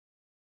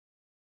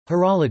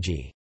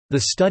Horology,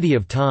 the study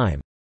of time,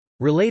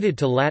 related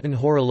to Latin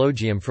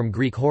horologium from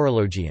Greek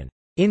horologion,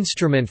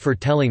 instrument for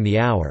telling the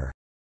hour,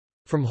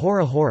 from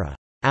hora,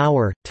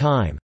 hour,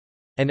 time,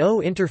 and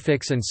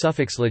interfix and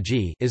suffix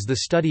logi is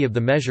the study of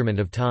the measurement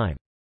of time.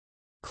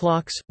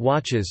 Clocks,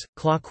 watches,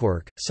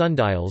 clockwork,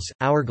 sundials,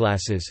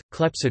 hourglasses,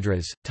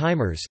 clepsydras,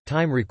 timers,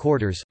 time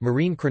recorders,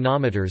 marine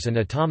chronometers and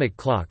atomic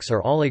clocks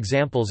are all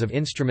examples of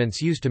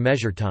instruments used to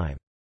measure time.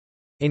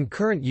 In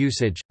current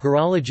usage,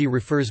 horology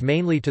refers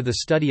mainly to the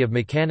study of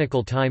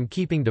mechanical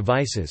time-keeping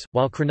devices,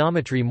 while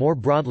chronometry more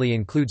broadly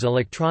includes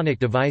electronic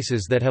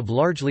devices that have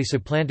largely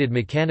supplanted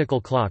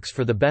mechanical clocks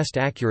for the best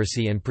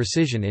accuracy and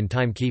precision in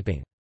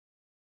timekeeping.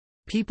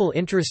 People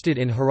interested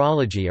in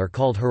horology are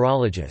called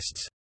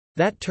horologists.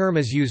 That term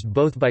is used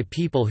both by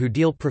people who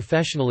deal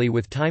professionally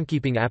with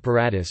timekeeping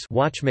apparatus,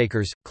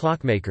 watchmakers,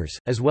 clockmakers,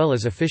 as well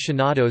as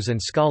aficionados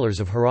and scholars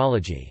of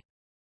horology.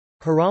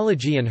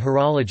 Horology and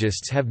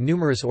horologists have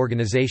numerous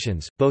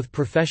organizations, both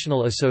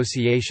professional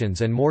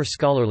associations and more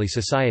scholarly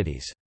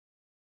societies.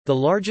 The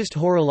largest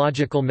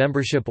horological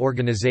membership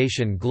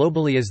organization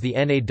globally is the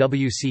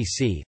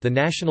NAWCC, the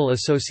National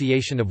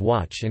Association of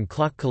Watch and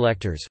Clock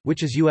Collectors,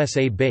 which is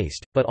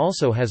USA-based, but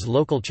also has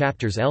local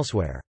chapters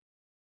elsewhere.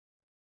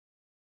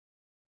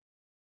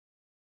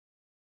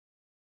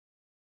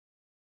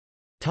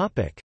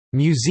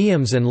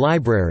 Museums and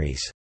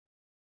libraries.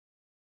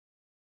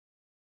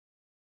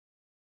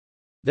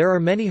 There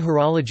are many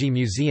horology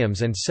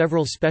museums and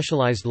several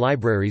specialized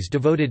libraries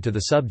devoted to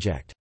the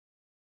subject.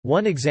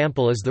 One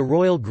example is the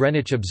Royal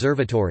Greenwich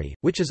Observatory,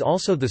 which is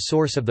also the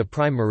source of the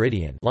prime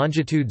meridian,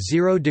 longitude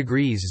 0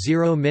 degrees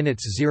 0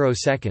 minutes 0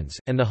 seconds,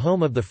 and the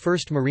home of the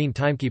first marine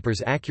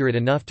timekeepers accurate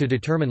enough to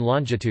determine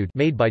longitude,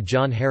 made by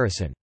John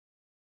Harrison.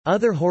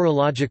 Other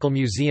horological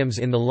museums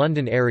in the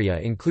London area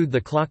include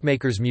the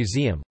Clockmakers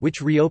Museum,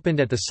 which reopened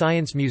at the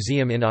Science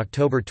Museum in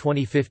October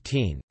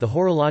 2015, the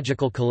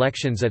Horological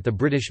Collections at the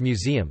British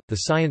Museum, the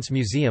Science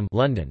Museum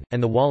London,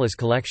 and the Wallace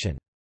Collection.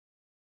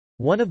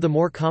 One of the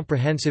more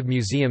comprehensive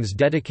museums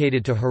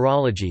dedicated to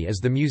horology is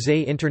the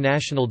Musée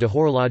International de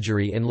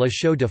Horlogerie in La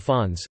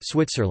Chaux-de-Fonds,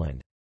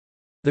 Switzerland.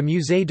 The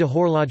Musée de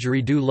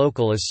Horlogerie du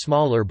Local is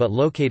smaller but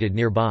located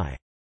nearby.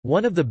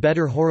 One of the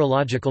better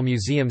horological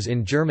museums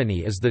in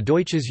Germany is the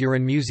Deutsches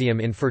Uhrenmuseum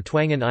in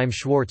Furtwangen im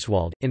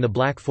Schwarzwald, in the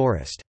Black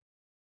Forest.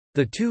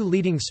 The two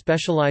leading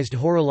specialized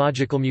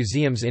horological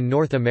museums in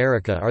North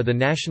America are the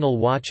National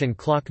Watch and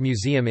Clock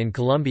Museum in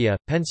Columbia,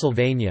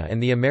 Pennsylvania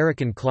and the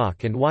American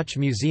Clock and Watch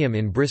Museum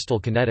in Bristol,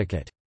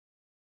 Connecticut.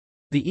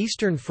 The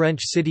eastern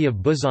French city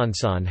of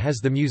Besançon has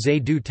the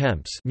Musée du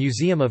Temps,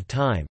 Museum of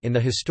Time, in the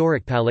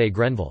historic Palais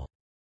Grenville.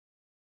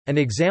 An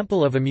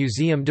example of a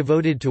museum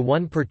devoted to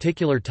one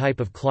particular type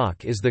of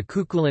clock is the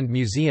Cuckooland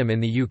Museum in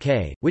the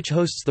UK, which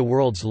hosts the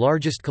world's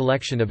largest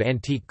collection of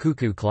antique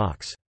cuckoo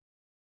clocks.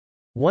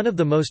 One of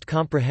the most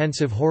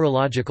comprehensive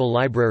horological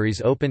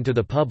libraries open to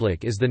the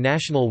public is the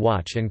National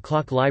Watch and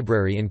Clock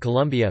Library in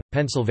Columbia,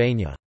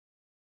 Pennsylvania.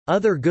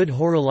 Other good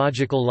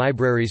horological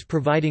libraries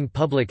providing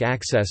public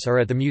access are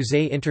at the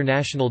Musée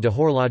International de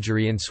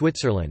Horlogerie in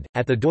Switzerland,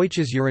 at the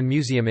Deutsches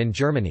Uhrenmuseum in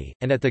Germany,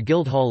 and at the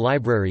Guildhall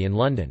Library in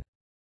London.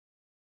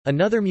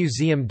 Another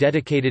museum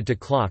dedicated to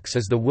clocks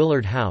is the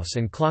Willard House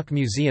and Clock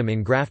Museum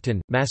in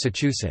Grafton,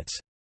 Massachusetts.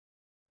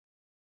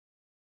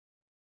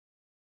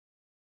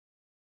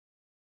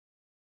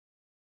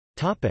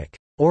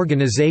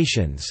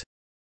 Organizations.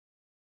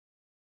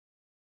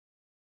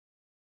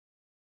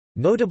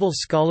 Notable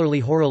scholarly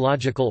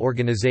horological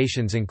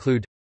organizations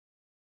include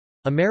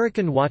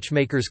American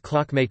Watchmakers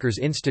Clockmakers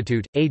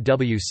Institute,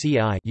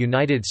 AWCI,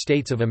 United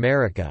States of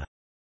America;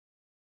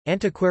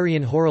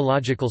 Antiquarian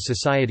Horological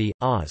Society,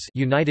 Oz,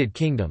 United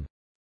Kingdom;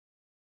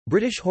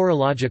 British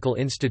Horological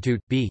Institute,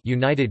 B,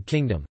 United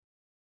Kingdom;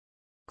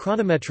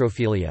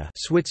 Chronometrophilia,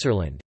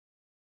 Switzerland;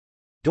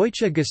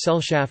 Deutsche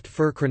Gesellschaft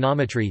für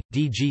Chronometrie,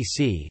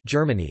 DGC,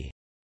 Germany;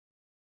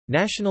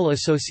 National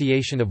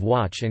Association of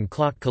Watch and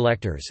Clock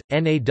Collectors,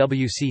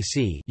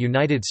 NAWCC,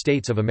 United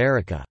States of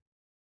America.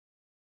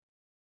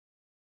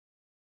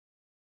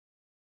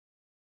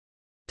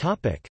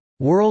 Topic: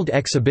 World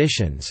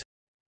exhibitions.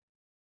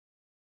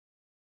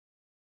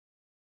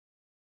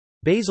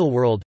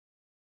 Baselworld,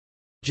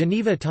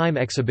 Geneva Time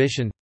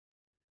Exhibition,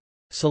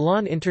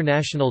 Salon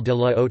International de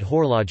la Haute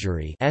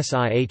Horlogerie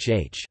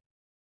 (SIHH).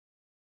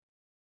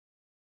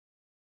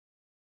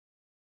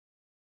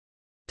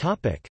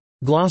 Topic: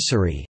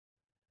 Glossary.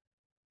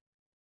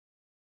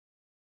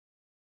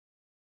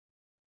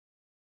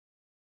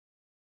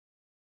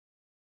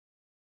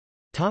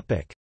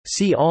 Topic: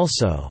 See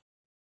also.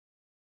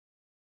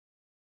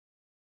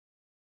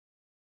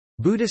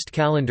 Buddhist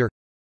calendar,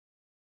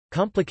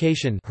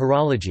 Complication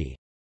horology,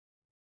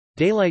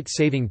 Daylight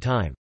saving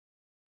time,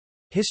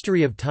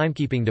 History of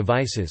timekeeping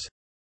devices,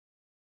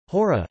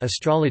 Hora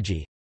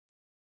astrology,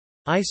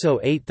 ISO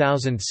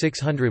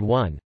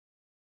 8601,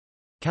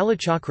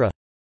 Kalachakra,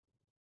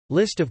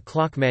 List of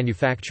clock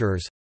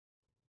manufacturers,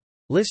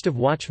 List of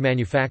watch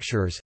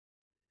manufacturers,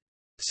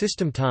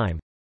 System time,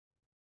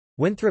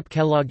 Winthrop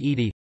Kellogg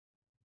Edey,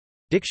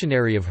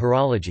 Dictionary of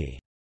Horology.